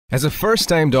As a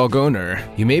first-time dog owner,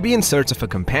 you may be in search of a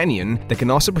companion that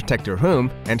can also protect your home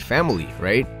and family,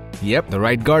 right? Yep, the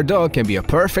right guard dog can be a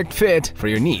perfect fit for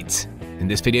your needs. In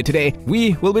this video today,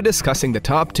 we will be discussing the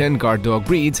top 10 guard dog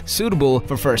breeds suitable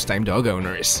for first-time dog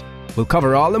owners. We'll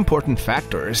cover all important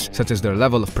factors such as their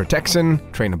level of protection,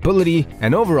 trainability,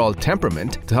 and overall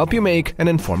temperament to help you make an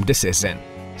informed decision.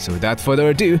 So without further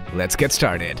ado, let's get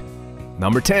started.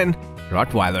 Number 10.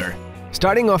 Rottweiler.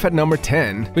 Starting off at number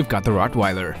 10, we've got the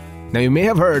Rottweiler. Now you may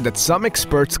have heard that some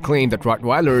experts claim that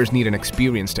Rottweilers need an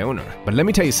experienced owner, but let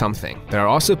me tell you something. There are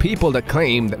also people that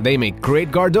claim that they make great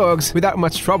guard dogs without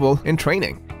much trouble in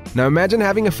training. Now imagine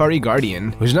having a furry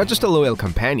guardian who's not just a loyal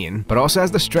companion, but also has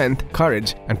the strength,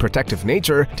 courage, and protective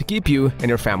nature to keep you and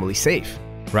your family safe.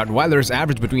 Rottweilers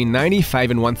average between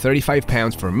 95 and 135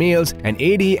 pounds for males and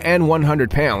 80 and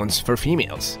 100 pounds for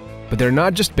females. But they're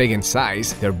not just big in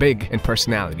size, they're big in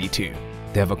personality too.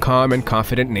 They have a calm and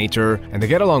confident nature, and they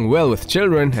get along well with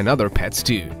children and other pets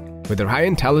too. With their high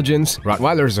intelligence,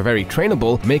 Rottweilers are very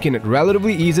trainable, making it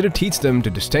relatively easy to teach them to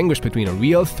distinguish between a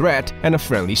real threat and a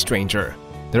friendly stranger.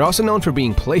 They're also known for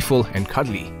being playful and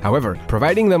cuddly. However,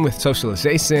 providing them with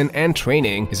socialization and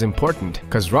training is important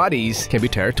because Rotties can be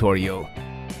territorial.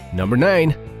 Number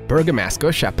 9.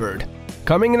 Bergamasco Shepherd.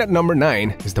 Coming in at number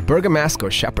 9 is the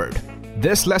Bergamasco Shepherd.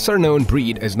 This lesser-known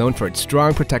breed is known for its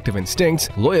strong protective instincts,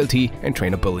 loyalty, and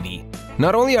trainability.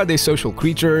 Not only are they social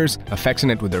creatures,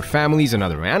 affectionate with their families and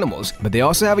other animals, but they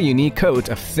also have a unique coat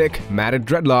of thick, matted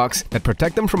dreadlocks that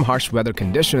protect them from harsh weather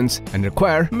conditions and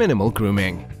require minimal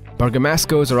grooming.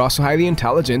 Bergamascos are also highly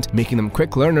intelligent, making them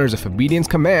quick learners of obedience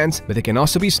commands, but they can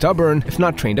also be stubborn if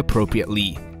not trained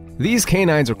appropriately. These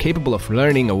canines are capable of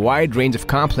learning a wide range of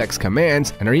complex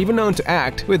commands and are even known to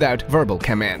act without verbal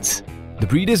commands. The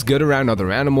breed is good around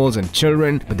other animals and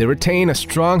children, but they retain a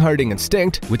strong herding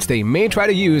instinct, which they may try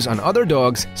to use on other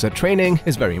dogs, so training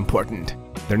is very important.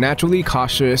 They're naturally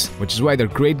cautious, which is why they're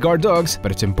great guard dogs,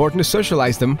 but it's important to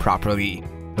socialize them properly.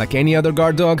 Like any other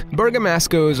guard dog,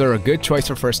 Bergamascos are a good choice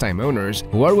for first-time owners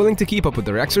who are willing to keep up with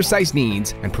their exercise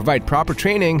needs and provide proper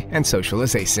training and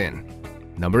socialization.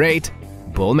 Number 8.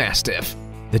 Bull Mastiff.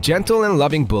 The gentle and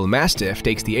loving Bull Mastiff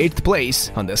takes the 8th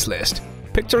place on this list.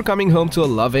 Picture coming home to a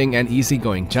loving and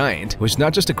easygoing giant who's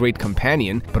not just a great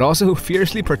companion, but also who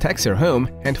fiercely protects your home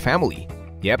and family.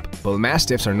 Yep, Bull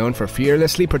Mastiffs are known for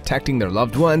fearlessly protecting their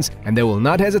loved ones, and they will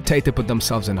not hesitate to put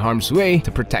themselves in harm's way to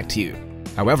protect you.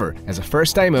 However, as a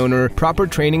first-time owner, proper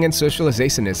training and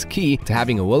socialization is key to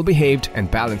having a well-behaved and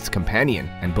balanced companion,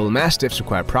 and Bull Mastiffs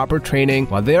require proper training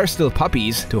while they are still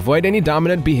puppies to avoid any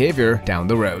dominant behavior down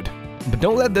the road. But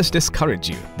don't let this discourage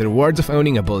you. The rewards of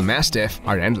owning a Bull Mastiff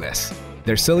are endless.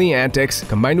 Their silly antics,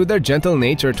 combined with their gentle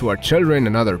nature to our children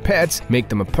and other pets, make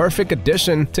them a perfect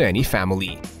addition to any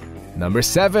family. Number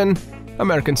 7.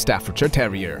 American Staffordshire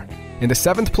Terrier. In the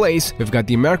 7th place, we've got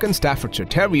the American Staffordshire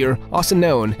Terrier, also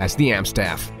known as the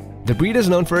Amstaff. The breed is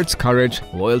known for its courage,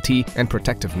 loyalty, and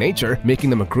protective nature, making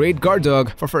them a great guard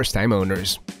dog for first-time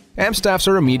owners. Amstaffs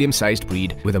are a medium-sized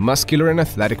breed with a muscular and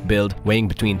athletic build, weighing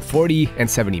between 40 and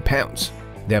 70 pounds.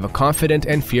 They have a confident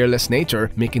and fearless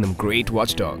nature, making them great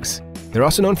watchdogs. They're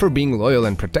also known for being loyal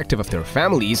and protective of their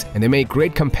families, and they make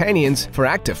great companions for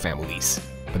active families.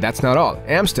 But that's not all.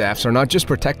 Amstaffs are not just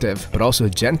protective, but also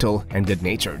gentle and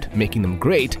good-natured, making them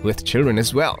great with children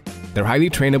as well. They're highly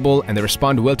trainable, and they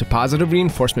respond well to positive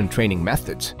reinforcement training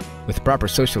methods. With proper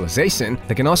socialization,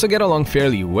 they can also get along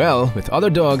fairly well with other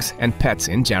dogs and pets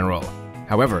in general.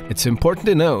 However, it's important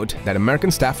to note that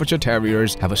American Staffordshire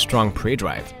Terriers have a strong prey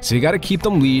drive, so you gotta keep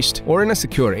them leashed or in a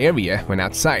secure area when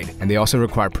outside, and they also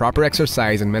require proper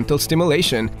exercise and mental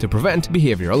stimulation to prevent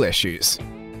behavioral issues.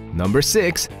 Number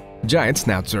 6. Giant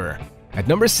Schnauzer. At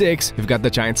number 6, we've got the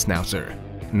Giant Schnauzer.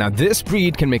 Now this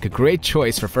breed can make a great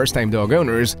choice for first-time dog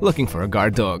owners looking for a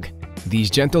guard dog.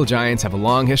 These gentle giants have a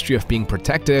long history of being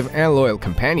protective and loyal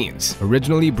companions,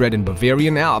 originally bred in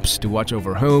Bavarian Alps to watch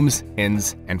over homes,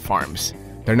 inns, and farms.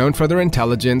 They're known for their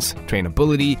intelligence,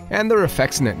 trainability, and their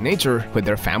affectionate nature with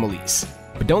their families.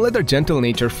 But don't let their gentle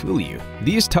nature fool you.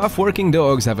 These tough working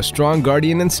dogs have a strong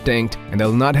guardian instinct, and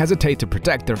they'll not hesitate to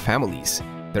protect their families.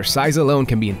 Their size alone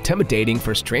can be intimidating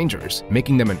for strangers,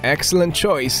 making them an excellent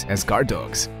choice as guard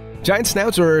dogs. Giant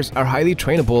Schnauzers are highly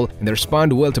trainable, and they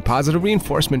respond well to positive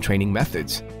reinforcement training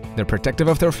methods. They're protective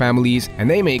of their families, and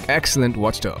they make excellent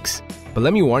watchdogs. But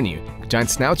let me warn you, Giant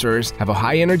Schnauzers have a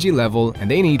high energy level,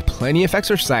 and they need plenty of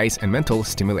exercise and mental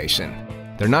stimulation.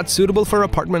 They're not suitable for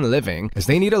apartment living, as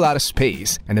they need a lot of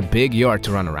space and a big yard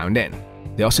to run around in.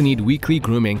 They also need weekly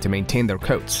grooming to maintain their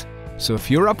coats. So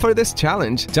if you're up for this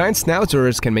challenge, Giant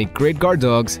Schnauzers can make great guard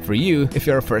dogs for you if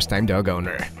you're a first-time dog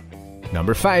owner.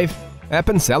 Number 5.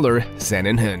 Appenzeller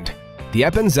Sennenhund. The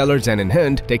Appenzeller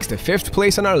Sennenhund takes the 5th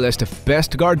place on our list of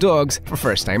best guard dogs for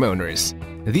first-time owners.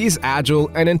 These agile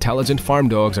and intelligent farm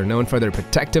dogs are known for their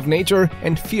protective nature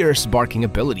and fierce barking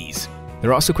abilities.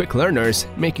 They're also quick learners,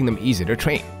 making them easy to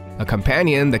train. A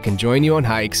companion that can join you on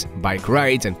hikes, bike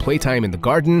rides, and playtime in the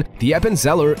garden, the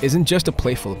Appenzeller isn't just a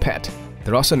playful pet.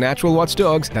 They're also natural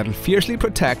watchdogs that'll fiercely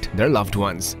protect their loved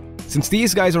ones. Since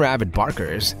these guys are avid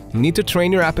barkers, you'll need to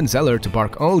train your Appenzeller to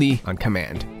bark only on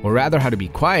command, or rather how to be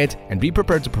quiet and be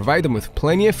prepared to provide them with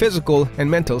plenty of physical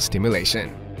and mental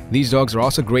stimulation. These dogs are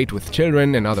also great with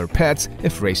children and other pets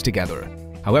if raised together.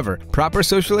 However, proper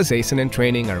socialization and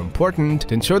training are important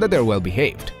to ensure that they're well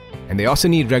behaved, and they also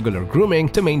need regular grooming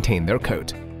to maintain their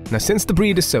coat. Now, since the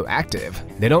breed is so active,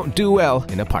 they don't do well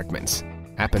in apartments.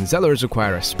 Appenzellers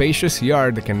require a spacious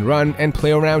yard that can run and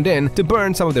play around in to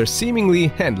burn some of their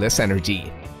seemingly endless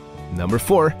energy. Number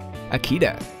 4.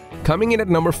 Akita. Coming in at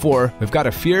number 4, we've got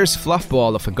a fierce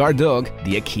fluffball of a guard dog,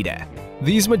 the Akita.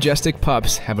 These majestic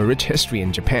pups have a rich history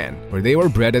in Japan, where they were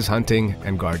bred as hunting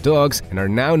and guard dogs and are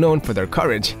now known for their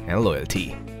courage and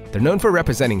loyalty. They're known for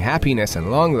representing happiness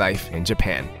and long life in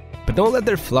Japan. But don't let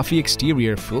their fluffy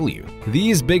exterior fool you.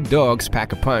 These big dogs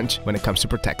pack a punch when it comes to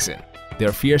protection. They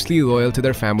are fiercely loyal to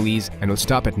their families and will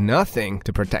stop at nothing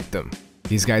to protect them.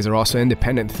 These guys are also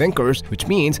independent thinkers, which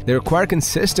means they require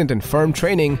consistent and firm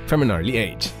training from an early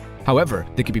age. However,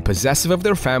 they can be possessive of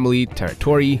their family,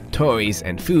 territory, toys,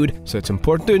 and food, so it's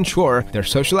important to ensure they're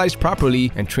socialized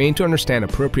properly and trained to understand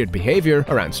appropriate behavior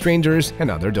around strangers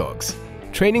and other dogs.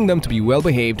 Training them to be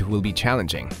well-behaved will be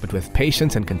challenging, but with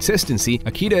patience and consistency,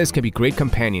 Akitas can be great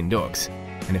companion dogs.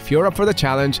 And if you're up for the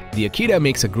challenge, the Akita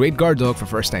makes a great guard dog for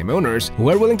first-time owners who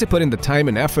are willing to put in the time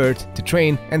and effort to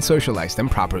train and socialize them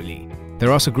properly.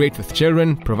 They're also great with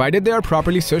children, provided they are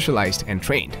properly socialized and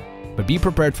trained. But be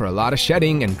prepared for a lot of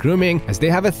shedding and grooming, as they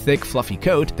have a thick, fluffy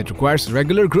coat that requires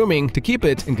regular grooming to keep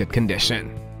it in good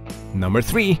condition. Number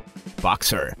 3.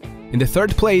 Boxer. In the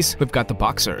 3rd place, we've got the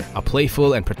Boxer, a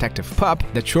playful and protective pup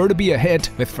that's sure to be a hit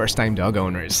with first-time dog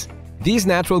owners. These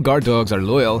natural guard dogs are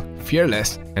loyal,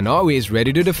 fearless, and always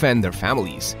ready to defend their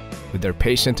families. With their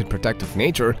patient and protective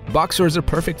nature, Boxers are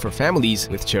perfect for families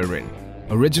with children.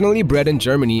 Originally bred in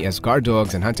Germany as guard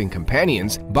dogs and hunting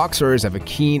companions, Boxers have a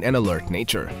keen and alert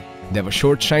nature. They have a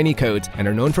short, shiny coat and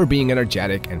are known for being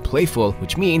energetic and playful,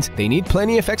 which means they need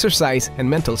plenty of exercise and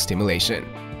mental stimulation.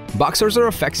 Boxers are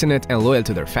affectionate and loyal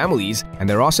to their families, and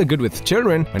they're also good with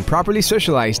children when properly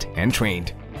socialized and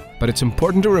trained. But it's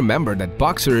important to remember that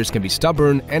Boxers can be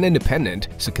stubborn and independent,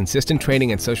 so consistent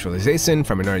training and socialization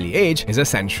from an early age is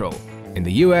essential. In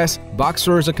the US,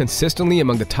 Boxers are consistently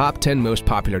among the top 10 most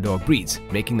popular dog breeds,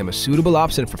 making them a suitable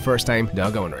option for first-time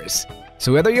dog owners.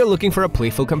 So whether you're looking for a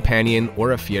playful companion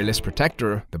or a fearless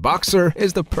protector, the Boxer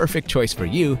is the perfect choice for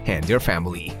you and your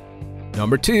family.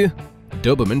 Number 2.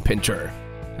 Doberman Pinscher.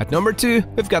 At number 2,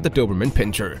 we've got the Doberman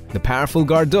Pinscher, the powerful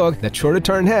guard dog that's sure to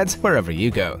turn heads wherever you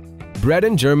go. Bred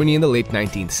in Germany in the late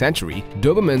 19th century,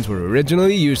 Dobermans were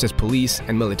originally used as police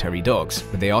and military dogs,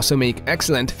 but they also make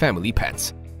excellent family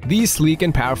pets. These sleek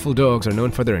and powerful dogs are known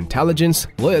for their intelligence,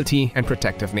 loyalty, and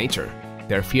protective nature.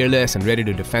 They're fearless and ready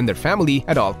to defend their family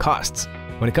at all costs.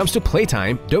 When it comes to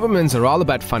playtime, Dobermans are all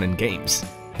about fun and games.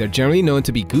 They're generally known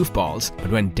to be goofballs,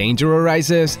 but when danger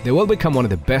arises, they will become one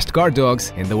of the best guard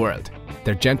dogs in the world.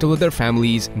 They're gentle with their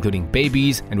families, including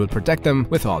babies, and will protect them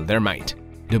with all their might.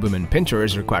 Doberman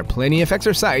Pinschers require plenty of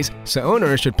exercise, so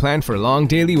owners should plan for long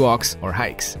daily walks or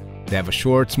hikes. They have a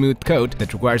short, smooth coat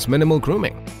that requires minimal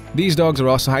grooming. These dogs are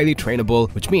also highly trainable,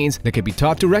 which means they can be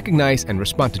taught to recognize and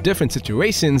respond to different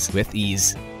situations with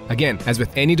ease. Again, as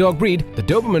with any dog breed, the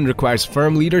Doberman requires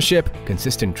firm leadership,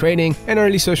 consistent training, and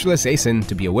early socialization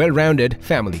to be a well-rounded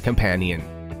family companion.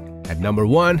 At number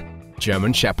 1,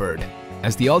 German Shepherd.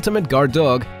 As the ultimate guard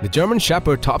dog, the German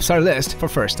Shepherd tops our list for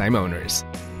first-time owners.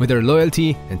 With their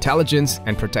loyalty, intelligence,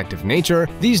 and protective nature,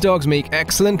 these dogs make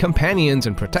excellent companions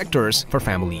and protectors for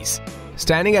families.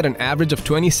 Standing at an average of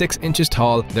 26 inches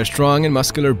tall, their strong and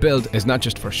muscular build is not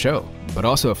just for show, but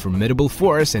also a formidable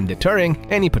force in deterring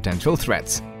any potential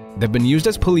threats. They've been used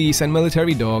as police and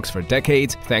military dogs for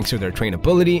decades thanks to their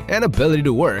trainability and ability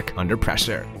to work under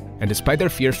pressure. And despite their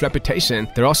fierce reputation,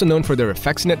 they're also known for their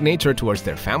affectionate nature towards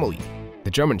their family. The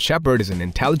German Shepherd is an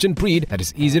intelligent breed that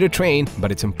is easy to train,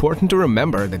 but it's important to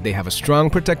remember that they have a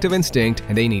strong protective instinct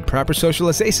and they need proper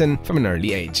socialization from an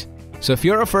early age. So if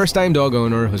you're a first-time dog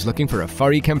owner who's looking for a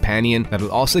furry companion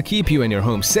that'll also keep you and your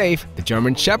home safe, the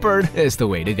German Shepherd is the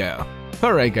way to go.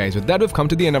 Alright guys, with that we've come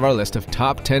to the end of our list of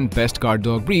top 10 best guard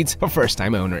dog breeds for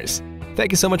first-time owners.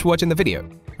 Thank you so much for watching the video.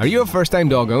 Are you a first-time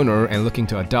dog owner and looking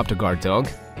to adopt a guard dog?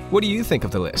 What do you think of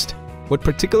the list? what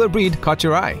particular breed caught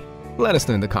your eye? Let us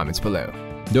know in the comments below.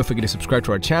 Don't forget to subscribe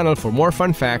to our channel for more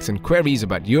fun facts and queries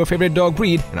about your favorite dog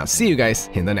breed, and I'll see you guys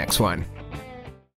in the next one.